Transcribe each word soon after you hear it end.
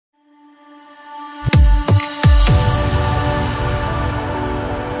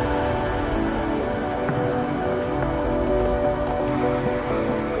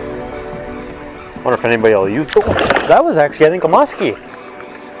if anybody will use. Oh, that was actually, I think, a muskie.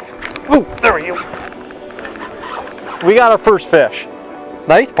 Oh, there we go. We got our first fish.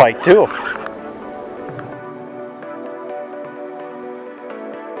 Nice pike too.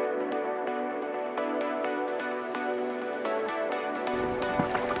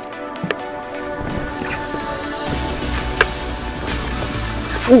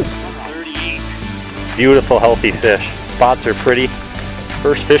 Ooh. 38. Beautiful, healthy fish. Spots are pretty.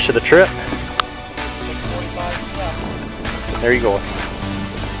 First fish of the trip. There he goes.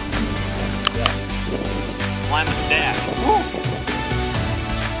 Slimy stash.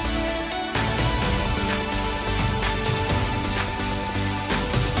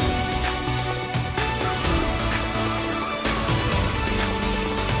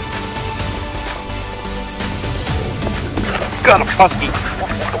 Got a musky.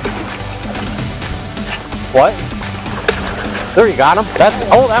 What? There, you got him.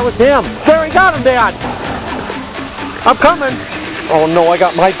 Oh, that was him. There, he got him, Dad. I'm coming. Oh no, I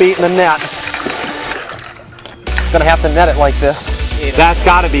got my bait in the net. Gonna have to net it like this. That's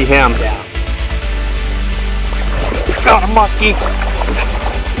gotta be him. Yeah. Got a muskie.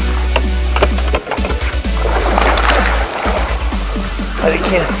 I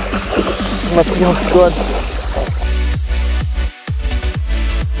can't. Must feel good.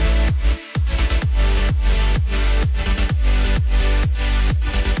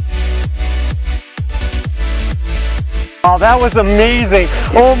 Oh, that was amazing.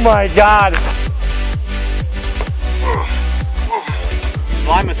 Oh my God.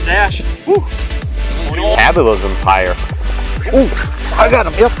 Slimy stash. Woo. Metabolism's higher. Ooh, I got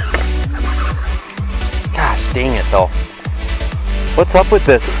him, yep. Gosh dang it though. What's up with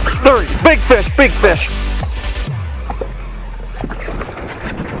this? There, big fish, big fish.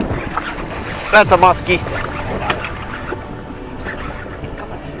 That's a muskie.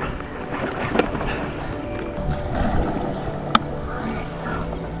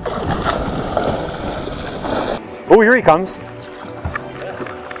 Oh, here he comes.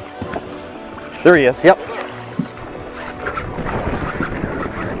 There he is, yep.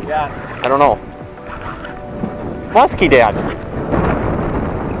 Yeah. I don't know. Musky, Dad.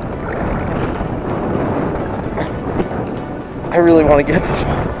 I really want to get this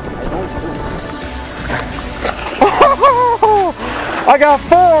one. I got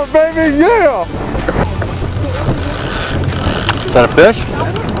 4, baby, yeah! Is that a fish?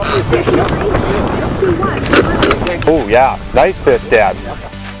 Oh yeah, nice fish, Dad.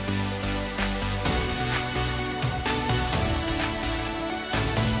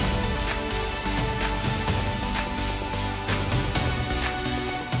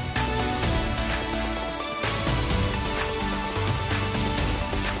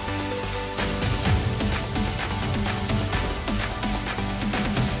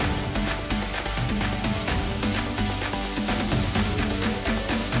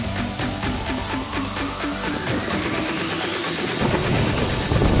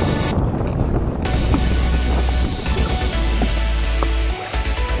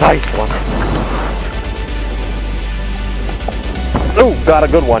 Nice one. Oh, got a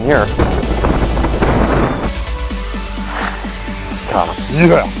good one here. Got him.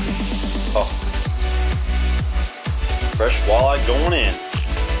 Yeah. Oh. Fresh walleye going in.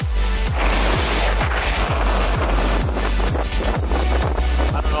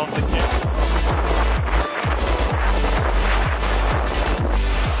 I don't know if they can.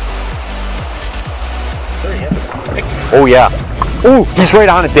 Oh yeah. Ooh, he's right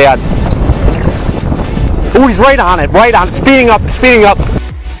on it, Dad. Ooh, he's right on it, speeding up, speeding up.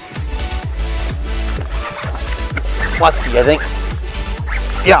 Musky, I think.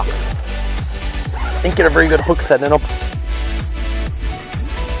 Yeah. Didn't get a very good hook setting up.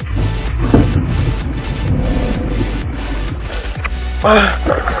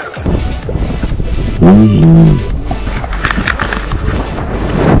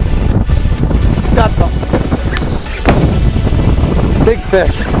 Got some. Big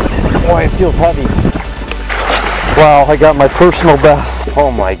fish. Boy, it feels heavy. Wow, I got my personal best.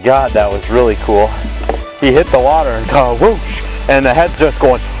 Oh my God, that was really cool. He hit the water and whoosh, and the head's just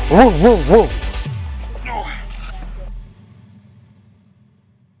going woo, woo, woo.